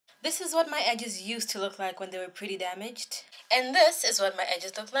This is what my edges used to look like when they were pretty damaged. And this is what my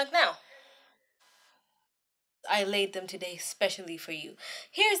edges look like now. I laid them today specially for you.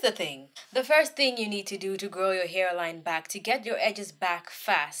 Here's the thing. The first thing you need to do to grow your hairline back, to get your edges back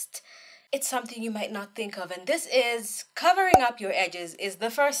fast, it's something you might not think of, and this is covering up your edges is the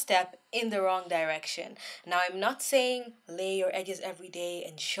first step in the wrong direction. Now, I'm not saying lay your edges every day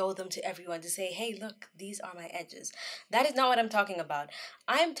and show them to everyone to say, hey, look, these are my edges. That is not what I'm talking about.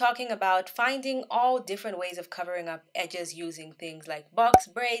 I'm talking about finding all different ways of covering up edges using things like box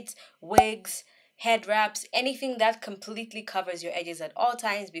braids, wigs, head wraps, anything that completely covers your edges at all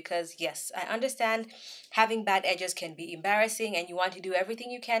times, because yes, I understand having bad edges can be embarrassing and you want to do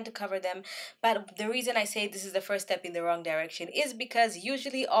everything you can to cover them. But the reason I say this is the first step in the wrong direction is because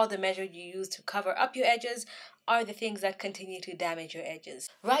usually all the measures you use to cover up your edges are the things that continue to damage your edges.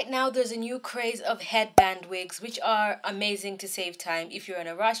 Right now, there's a new craze of headband wigs, which are amazing to save time. If you're in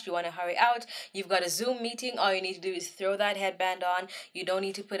a rush, you want to hurry out, you've got a Zoom meeting, all you need to do is throw that headband on. You don't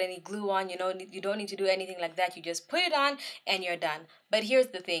need to put any glue on, you don't need to do anything like that. You just put it on and you're done. But here's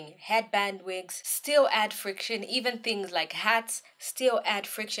the thing, headband wigs still add friction. Even things like hats still add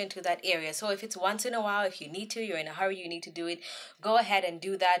friction to that area. So if it's once in a while, if you need to, you're in a hurry, you need to do it, go ahead and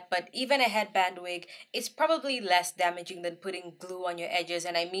do that. But even a headband wig is probably less damaging than putting glue on your edges.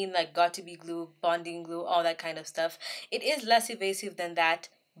 And I mean like got to be glue, bonding glue, all that kind of stuff. It is less evasive than that,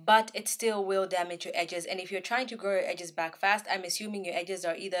 but it still will damage your edges. And if you're trying to grow your edges back fast, I'm assuming your edges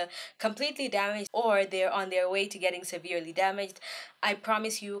are either completely damaged or they're on their way to getting severely damaged. I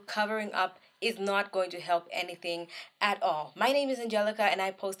promise you, covering up is not going to help anything at all. My name is Angelica and I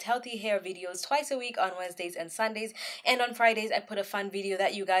post healthy hair videos twice a week on Wednesdays and Sundays. And on Fridays, I put a fun video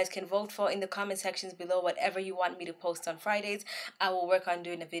that you guys can vote for in the comment sections below. Whatever you want me to post on Fridays, I will work on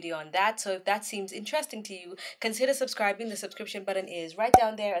doing a video on that. So if that seems interesting to you, consider subscribing. The subscription button is right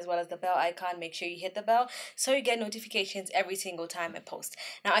down there, as well as the bell icon. Make sure you hit the bell so you get notifications every single time I post.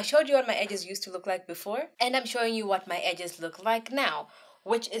 Now, I showed you what my edges used to look like before, and I'm showing you what my edges look like now,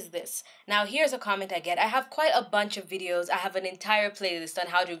 which is this. Now, here's a comment I get. I have quite a bunch of videos. I have an entire playlist on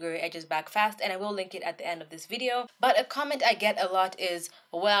how to grow your edges back fast, and I will link it at the end of this video. But a comment I get a lot is,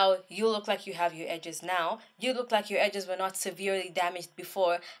 well, you look like you have your edges now. You look like your edges were not severely damaged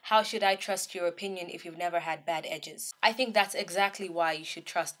before. How should I trust your opinion if you've never had bad edges? I think that's exactly why you should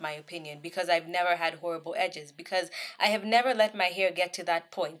trust my opinion, because I've never had horrible edges, because I have never let my hair get to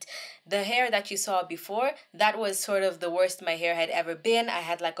that point. The hair that you saw before, that was sort of the worst my hair had ever been. I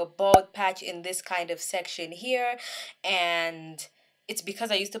had like a bald patch in this kind of section here, and it's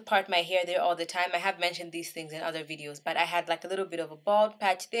because I used to part my hair there all the time. I have mentioned these things in other videos, but I had like a little bit of a bald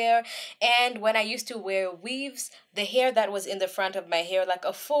patch there. And when I used to wear weaves, the hair that was in the front of my hair, like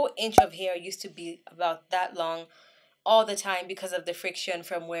a full inch of hair, used to be about that long all the time because of the friction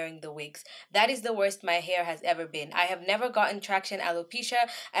from wearing the wigs. That is the worst my hair has ever been. I have never gotten traction alopecia.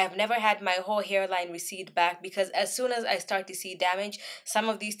 I have never had my whole hairline recede back, because as soon as I start to see damage, some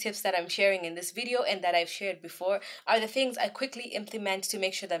of these tips that I'm sharing in this video and that I've shared before are the things I quickly implement to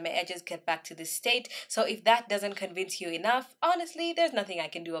make sure that my edges get back to this state. So if that doesn't convince you enough, honestly, there's nothing I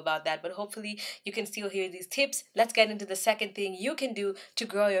can do about that, but hopefully you can still hear these tips. Let's get into the second thing you can do to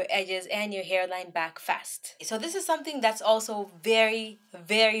grow your edges and your hairline back fast. So this is something that's also very,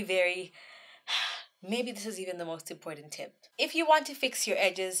 very, very, maybe this is even the most important tip. If you want to fix your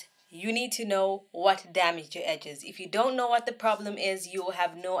edges, you need to know what damaged your edges. If you don't know what the problem is, you will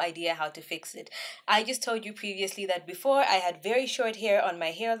have no idea how to fix it. I just told you previously that before I had very short hair on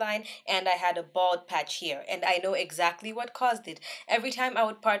my hairline and I had a bald patch here, and I know exactly what caused it. Every time I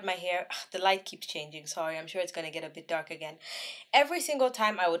would part my hair, the light keeps changing, sorry, I'm sure it's gonna get a bit dark again. Every single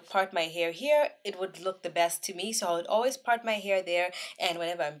time I would part my hair here, it would look the best to me, so I would always part my hair there, and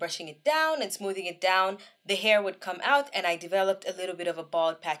whenever I'm brushing it down and smoothing it down, the hair would come out and I developed a little bit of a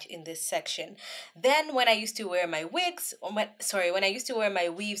bald patch in this section. Then when I used to wear my wigs, when I used to wear my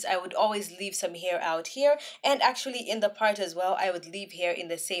weaves, I would always leave some hair out here, and actually in the part as well, I would leave hair in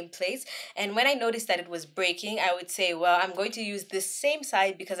the same place. And when I noticed that it was breaking, I would say, well, I'm going to use this same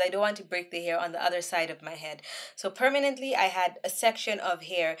side because I don't want to break the hair on the other side of my head. So permanently, I had a section of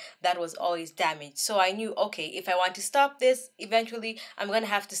hair that was always damaged. So I knew, okay, if I want to stop this, eventually I'm going to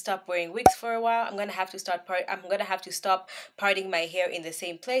have to stop wearing wigs for a while. I'm going to have to stop parting my hair in the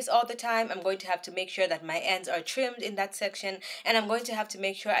same place all the time. I'm going to have to make sure that my ends are trimmed in that section, and I'm going to have to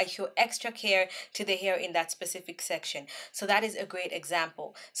make sure I show extra care to the hair in that specific section. So that is a great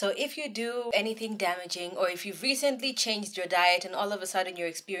example. So if you do anything damaging, or if you've recently changed your diet and all of a sudden you're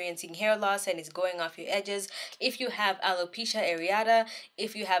experiencing hair loss and it's going off your edges, if you have alopecia areata,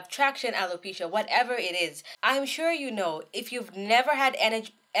 if you have traction alopecia, whatever it is, I'm sure you know, if you've never had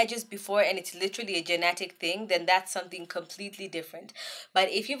edges before and it's literally a genetic thing, then that's something completely different. But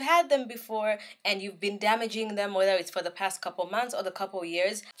if you've had them before and you've been damaging them, whether it's for the past couple months or the couple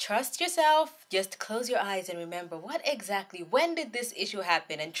years, trust yourself. Just close your eyes and remember when did this issue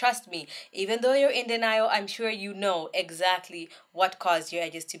happen? And trust me, even though you're in denial, I'm sure you know exactly what caused your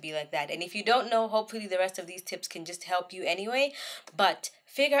edges to be like that. And if you don't know, hopefully the rest of these tips can just help you anyway. But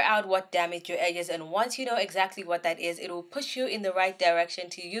figure out what damaged your edges, and once you know exactly what that is, it will push you in the right direction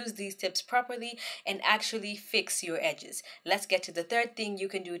to use these tips properly and actually fix your edges. Let's get to the third thing you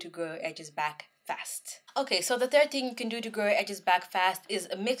can do to grow your edges back fast. Okay, so the third thing you can do to grow your edges back fast is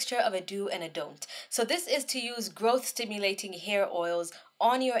a mixture of a do and a don't. So this is to use growth stimulating hair oils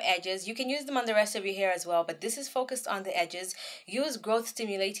on your edges. You can use them on the rest of your hair as well, but this is focused on the edges. Use growth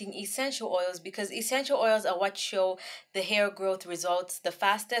stimulating essential oils because essential oils are what show the hair growth results the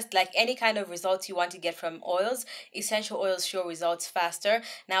fastest. Like any kind of results you want to get from oils, essential oils show results faster.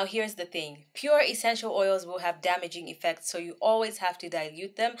 Now here's the thing. Pure essential oils will have damaging effects, so you always have to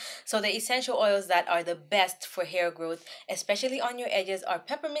dilute them. So the essential oils that are the best for hair growth, especially on your edges, are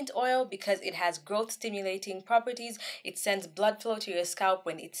peppermint oil because it has growth stimulating properties. It sends blood flow to your scalp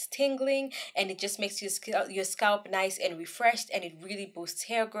when it's tingling, and it just makes your scalp nice and refreshed, and it really boosts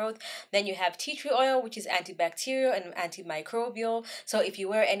hair growth. Then you have tea tree oil, which is antibacterial and antimicrobial. So if you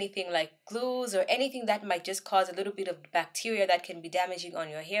wear anything like glues or anything that might just cause a little bit of bacteria that can be damaging on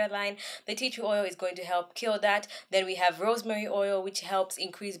your hairline, the tea tree oil is going to help kill that. Then we have rosemary oil, which helps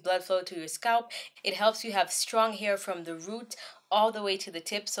increase blood flow to your scalp. It helps you have strong hair from the root all the way to the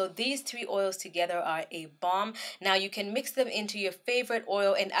tip. So these three oils together are a bomb. Now you can mix them into your favorite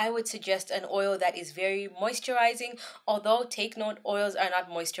oil, and I would suggest an oil that is very moisturizing. Although, take note, oils are not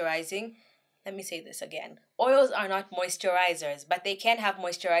moisturizing. Let me say this again. Oils are not moisturizers, but they can have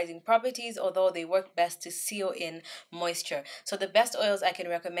moisturizing properties, although they work best to seal in moisture. So the best oils I can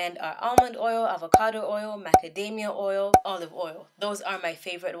recommend are almond oil, avocado oil, macadamia oil, olive oil. Those are my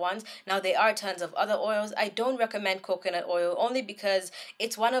favorite ones. Now there are tons of other oils. I don't recommend coconut oil only because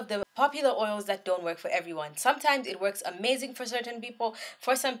it's one of the popular oils that don't work for everyone. Sometimes it works amazing for certain people.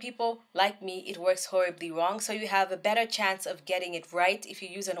 For some people, like me, it works horribly wrong. So you have a better chance of getting it right if you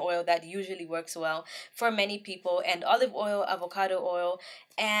use an oil that usually works well for many people. And olive oil, avocado oil,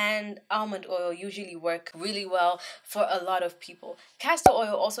 and almond oil usually work really well for a lot of people. Castor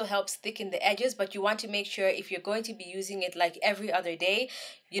oil also helps thicken the edges, but you want to make sure if you're going to be using it like every other day,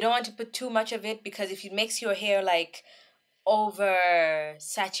 you don't want to put too much of it, because if it makes your hair like over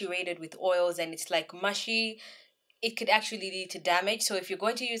saturated with oils and it's like mushy, it could actually lead to damage. So if you're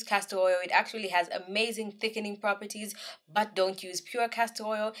going to use castor oil, it actually has amazing thickening properties, but don't use pure castor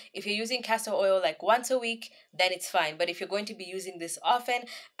oil. If you're using castor oil like once a week, then it's fine. But if you're going to be using this often,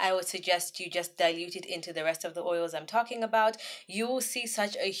 I would suggest you just dilute it into the rest of the oils I'm talking about. You will see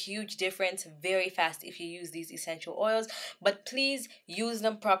such a huge difference very fast if you use these essential oils, but please use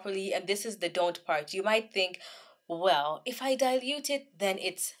them properly. And this is the don't part. You might think, well, if I dilute it, then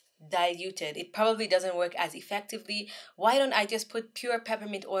it's diluted. It probably doesn't work as effectively. Why don't I just put pure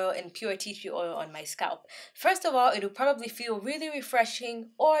peppermint oil and pure tea tree oil on my scalp? First of all, it will probably feel really refreshing,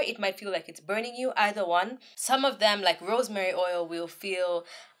 or it might feel like it's burning you, either one. Some of them, like rosemary oil, will feel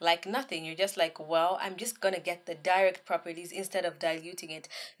like nothing. You're just like, well, I'm just gonna get the direct properties instead of diluting it.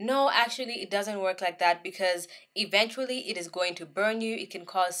 No, actually, it doesn't work like that, because eventually it is going to burn you. It can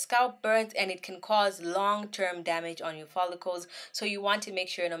cause scalp burns, and it can cause long-term damage on your follicles. So you want to make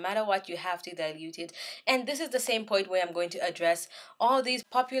sure no matter what, you have to dilute it. And this is the same point where I'm going to address all these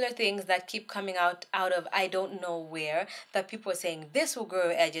popular things that keep coming out of I don't know where, that people are saying this will grow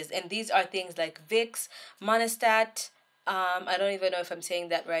your edges. And these are things like Vicks, Monistat, I don't even know if I'm saying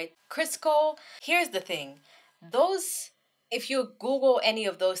that right, Crisco. Here's the thing. If you Google any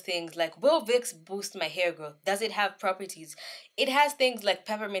of those things, like, will Vicks boost my hair growth? Does it have properties? It has things like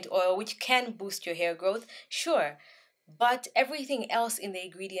peppermint oil, which can boost your hair growth, sure. But everything else in the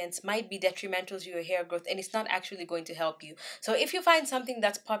ingredients might be detrimental to your hair growth, and it's not actually going to help you. So if you find something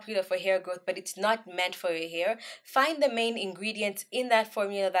that's popular for hair growth, but it's not meant for your hair, find the main ingredients in that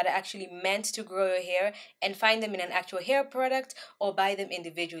formula that are actually meant to grow your hair, and find them in an actual hair product, or buy them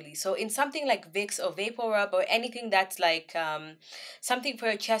individually. So in something like Vicks or Vapor Rub, or anything that's like something for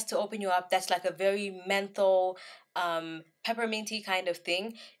your chest to open you up, that's like a very menthol pepperminty kind of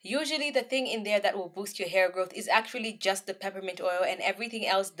thing. Usually the thing in there that will boost your hair growth is actually just the peppermint oil, and everything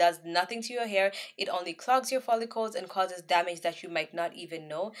else does nothing to your hair. It only clogs your follicles and causes damage that you might not even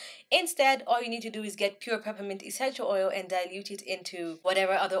know. Instead, all you need to do is get pure peppermint essential oil and dilute it into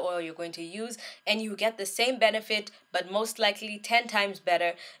whatever other oil you're going to use, and you get the same benefit, but most likely 10 times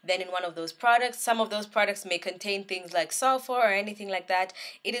better than in one of those products. Some of those products may contain things like sulfur or anything like that.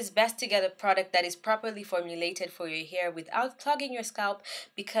 It is best to get a product that is properly formulated for your hair without clogging your scalp,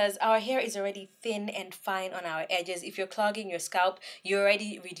 because our hair is already thin and fine on our edges. If you're clogging your scalp, you're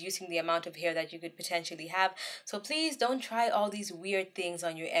already reducing the amount of hair that you could potentially have. So please don't try all these weird things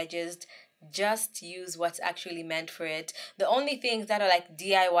on your edges. Just use what's actually meant for it. The only things that are like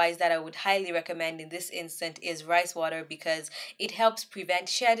DIYs that I would highly recommend in this instant is rice water, because it helps prevent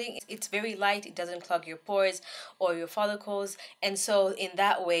shedding. It's very light, it doesn't clog your pores or your follicles, and so in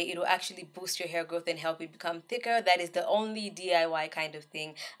that way it will actually boost your hair growth and help it become thicker. That is the only DIY kind of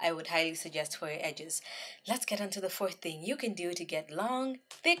thing I would highly suggest for your edges. Let's get on to the fourth thing you can do to get long,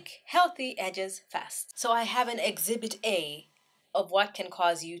 thick, healthy edges fast. So I have an exhibit A of what can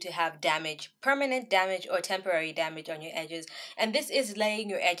cause you to have damage, permanent damage or temporary damage on your edges. And this is laying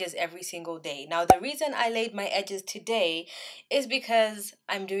your edges every single day. Now, the reason I laid my edges today is because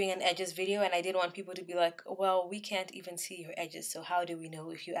I'm doing an edges video and I didn't want people to be like, well, we can't even see your edges, so how do we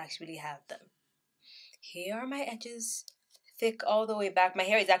know if you actually have them? Here are my edges, thick all the way back. My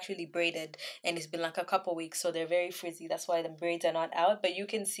hair is actually braided and it's been like a couple weeks, so they're very frizzy. That's why the braids are not out, but you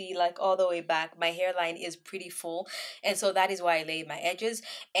can see like all the way back my hairline is pretty full, and so that is why I lay my edges.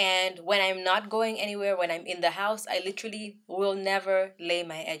 And when I'm not going anywhere, when I'm in the house, I literally will never lay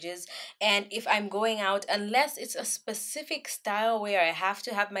my edges. And if I'm going out, unless it's a specific style where I have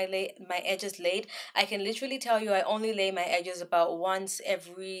to have my edges laid, I can literally tell you I only lay my edges about once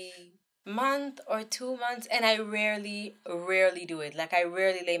every month or 2 months, and I rarely do it. Like, I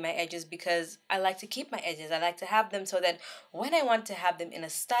rarely lay my edges because I like to keep my edges. I like to have them so that when I want to have them in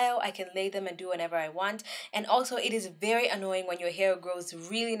a style, I can lay them and do whenever I want. And also, it is very annoying when your hair grows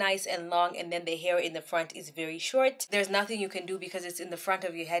really nice and long and then the hair in the front is very short. There's nothing you can do because it's in the front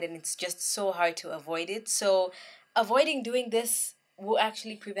of your head and it's just so hard to avoid it. So avoiding doing this will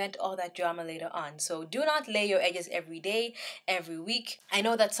actually prevent all that drama later on. So do not lay your edges every day, every week. I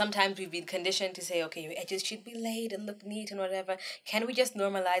know that sometimes we've been conditioned to say, okay, your edges should be laid and look neat and whatever. Can we just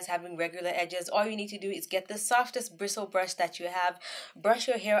normalize having regular edges? All you need to do is get the softest bristle brush that you have, brush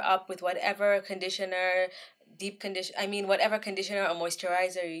your hair up with whatever conditioner, whatever conditioner or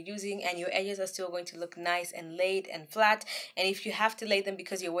moisturizer you're using, and your edges are still going to look nice and laid and flat. And if you have to lay them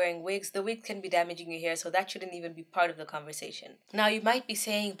because you're wearing wigs, the wig can be damaging your hair, so that shouldn't even be part of the conversation. Now, you might be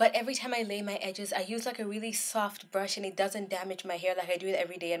saying, but every time I lay my edges, I use like a really soft brush and it doesn't damage my hair. Like, I do it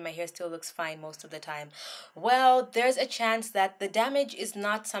every day and my hair still looks fine most of the time. Well, there's a chance that the damage is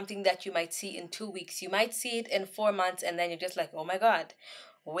not something that you might see in 2 weeks. You might see it in 4 months, and then you're just like, oh my God,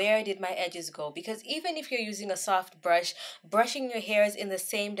 where did my edges go? Because even if you're using a soft brush, brushing your hairs in the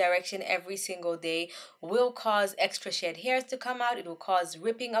same direction every single day will cause extra shed hairs to come out. It will cause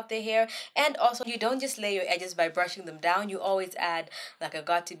ripping of the hair. And also, you don't just lay your edges by brushing them down. You always add like a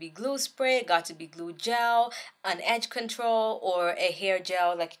got-to-be glue spray, got-to-be glue gel, an edge control, or a hair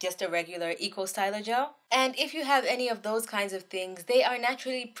gel, like just a regular Eco Styler gel. And if you have any of those kinds of things, they are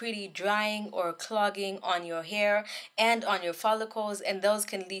naturally pretty drying or clogging on your hair and on your follicles, and those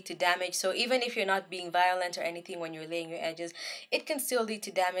can lead to damage. So even if you're not being violent or anything when you're laying your edges, it can still lead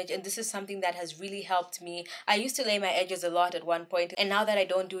to damage, and this is something that has really helped me. I used to lay my edges a lot at one point, and now that I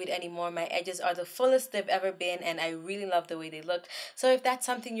don't do it anymore, my edges are the fullest they've ever been, and I really love the way they look. So if that's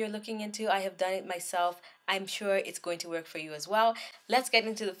something you're looking into, I have done it myself. I'm sure it's going to work for you as well. Let's get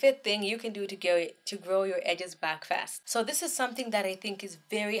into the fifth thing you can do to grow your edges back fast. So this is something that I think is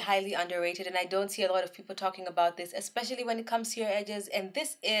very highly underrated, and I don't see a lot of people talking about this, especially when it comes to your edges, and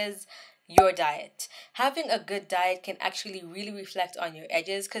this is your diet. Having a good diet can actually really reflect on your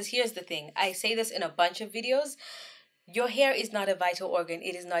edges, because here's the thing. I say this in a bunch of videos. Your hair is not a vital organ.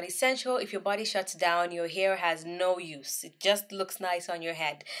 It is not essential. If your body shuts down, your hair has no use. It just looks nice on your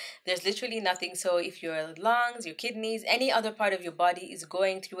head. There's literally nothing. So if your lungs, your kidneys, any other part of your body is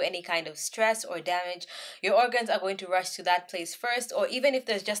going through any kind of stress or damage, your organs are going to rush to that place first. Or even if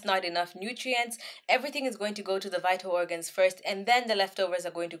there's just not enough nutrients, everything is going to go to the vital organs first, and then the leftovers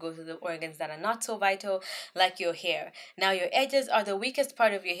are going to go to the organs that are not so vital, like your hair. Now, your edges are the weakest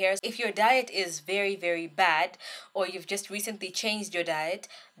part of your hair. If your diet is very, very bad, or you've you've just recently changed your diet,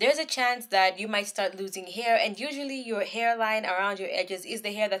 there's a chance that you might start losing hair, and usually your hairline around your edges is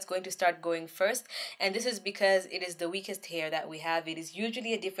the hair that's going to start going first, and this is because it is the weakest hair that we have. It is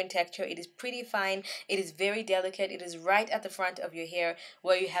usually a different texture, it is pretty fine, it is very delicate, it is right at the front of your hair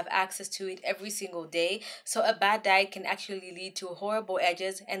where you have access to it every single day. So a bad diet can actually lead to horrible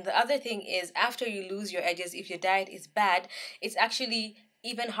edges. And the other thing is, after you lose your edges, if your diet is bad, it's actually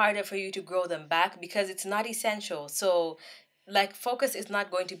even harder for you to grow them back because it's not essential. So like focus is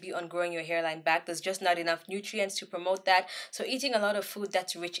not going to be on growing your hairline back. There's just not enough nutrients to promote that. So eating a lot of food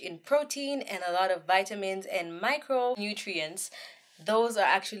that's rich in protein and a lot of vitamins and micronutrients, those are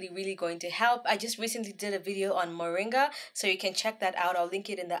actually really going to help. I just recently did a video on moringa, so you can check that out. I'll link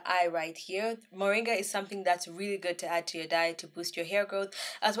it in the eye right here. Moringa is something that's really good to add to your diet to boost your hair growth,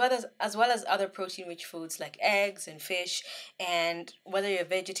 as well as other protein rich foods like eggs and fish. And whether you're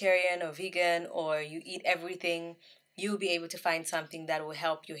vegetarian or vegan or you eat everything, you'll be able to find something that will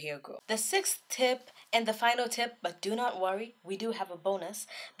help your hair grow. The sixth tip and the final tip, but do not worry, we do have a bonus.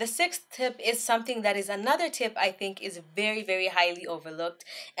 The sixth tip is something that is another tip I think is very, very highly overlooked,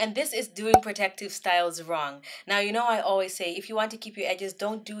 and this is doing protective styles wrong. Now, you know, I always say if you want to keep your edges,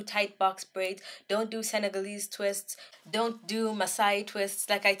 don't do tight box braids, don't do Senegalese twists, don't do Maasai twists.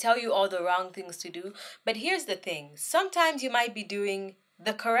 Like, I tell you all the wrong things to do. But here's the thing, sometimes you might be doing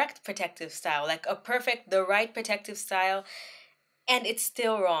the correct protective style, like the right protective style, and it's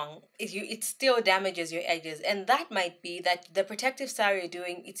still wrong. It still damages your edges, and that might be that the protective style you're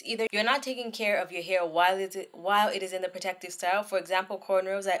doing, it's either you're not taking care of your hair while it is in the protective style. For example,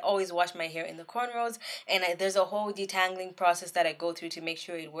 cornrows, I always wash my hair in the cornrows, and there's a whole detangling process that I go through to make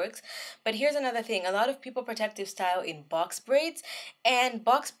sure it works. But here's another thing, a lot of people protective style in box braids, and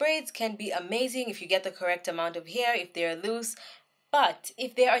box braids can be amazing if you get the correct amount of hair, if they're loose. But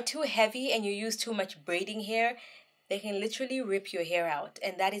if they are too heavy and you use too much braiding hair, they can literally rip your hair out.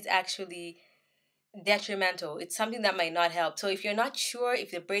 And that is actually detrimental. It's something that might not help. So if you're not sure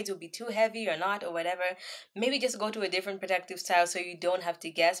if the braids will be too heavy or not or whatever, maybe just go to a different protective style so you don't have to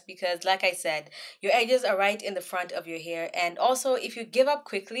guess, because like I said, your edges are right in the front of your hair. And also, if you give up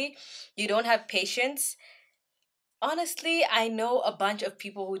quickly, you don't have patience. Honestly, I know a bunch of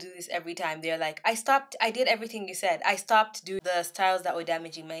people who do this every time. They're like, I did everything you said. I stopped doing the styles that were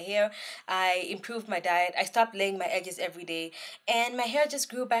damaging my hair. I improved my diet. I stopped laying my edges every day. And my hair just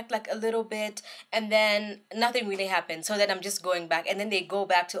grew back like a little bit. And then nothing really happened. So then I'm just going back. And then they go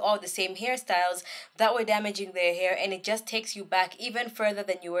back to all the same hairstyles that were damaging their hair. And it just takes you back even further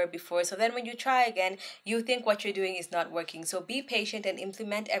than you were before. So then when you try again, you think what you're doing is not working. So be patient and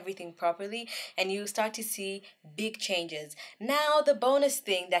implement everything properly. And you start to see big changes. Now, the bonus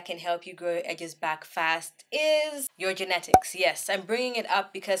thing that can help you grow your edges back fast is your genetics. Yes, I'm bringing it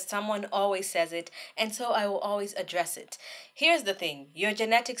up because someone always says it, and so I will always address it. Here's the thing, your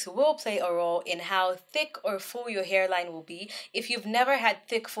genetics will play a role in how thick or full your hairline will be. If you've never had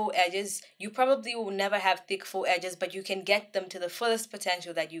thick, full edges, you probably will never have thick, full edges, but you can get them to the fullest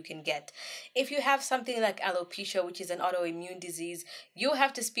potential that you can get. If you have something like alopecia, which is an autoimmune disease, you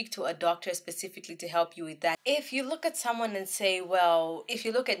have to speak to a doctor specifically to help you with that. If you look at someone and say, well, if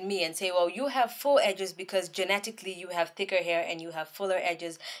you look at me and say, well, you have full edges because genetically you have thicker hair and you have fuller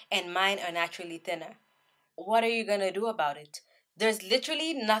edges and mine are naturally thinner, what are you going to do about it? There's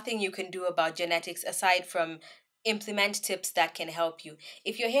literally nothing you can do about genetics aside from implement tips that can help you.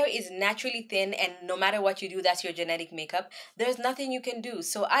 If your hair is naturally thin and no matter what you do, that's your genetic makeup, there's nothing you can do.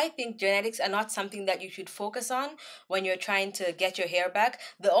 So I think genetics are not something that you should focus on when you're trying to get your hair back.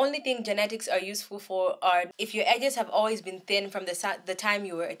 The only thing genetics are useful for are if your edges have always been thin from the time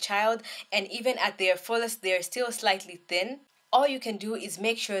you were a child, and even at their fullest, they're still slightly thin. All you can do is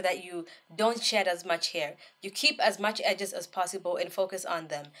make sure that you don't shed as much hair. You keep as much edges as possible and focus on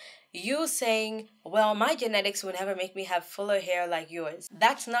them. You saying, well, my genetics will never make me have fuller hair like yours,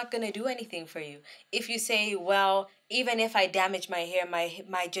 that's not going to do anything for you. If you say, well, even if I damage my hair,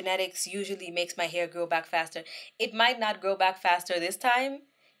 my genetics usually makes my hair grow back faster, it might not grow back faster this time.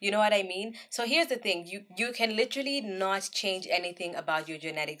 You know what I mean? So here's the thing. You can literally not change anything about your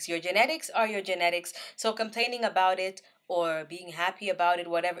genetics. Your genetics are your genetics. So complaining about it or being happy about it,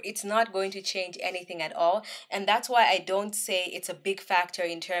 whatever, it's not going to change anything at all. And that's why I don't say it's a big factor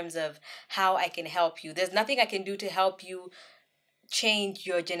in terms of how I can help you. There's nothing I can do to help you change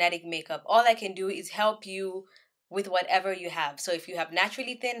your genetic makeup. All I can do is help you with whatever you have. So if you have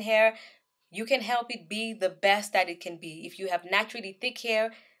naturally thin hair, you can help it be the best that it can be. If you have naturally thick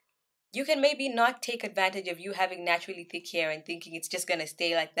hair, You can maybe not take advantage of you having naturally thick hair and thinking it's just gonna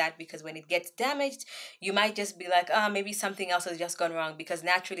stay like that, because when it gets damaged, you might just be like, ah, maybe something else has just gone wrong because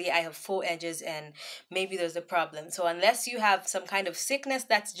naturally I have full edges and maybe there's a problem. So unless you have some kind of sickness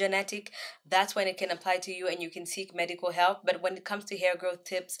that's genetic, that's when it can apply to you and you can seek medical help. But when it comes to hair growth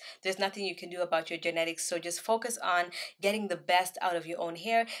tips, there's nothing you can do about your genetics. So just focus on getting the best out of your own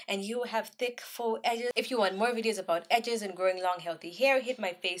hair and you will have thick, full edges. If you want more videos about edges and growing long, healthy hair, hit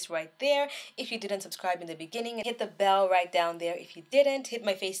my face right there. If you didn't subscribe in the beginning, hit the bell right down there. If you didn't, hit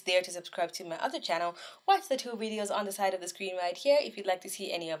my face there to subscribe to my other channel. Watch the 2 videos on the side of the screen right here if you'd like to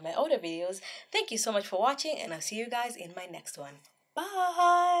see any of my older videos. Thank you so much for watching, and I'll see you guys in my next one.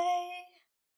 Bye!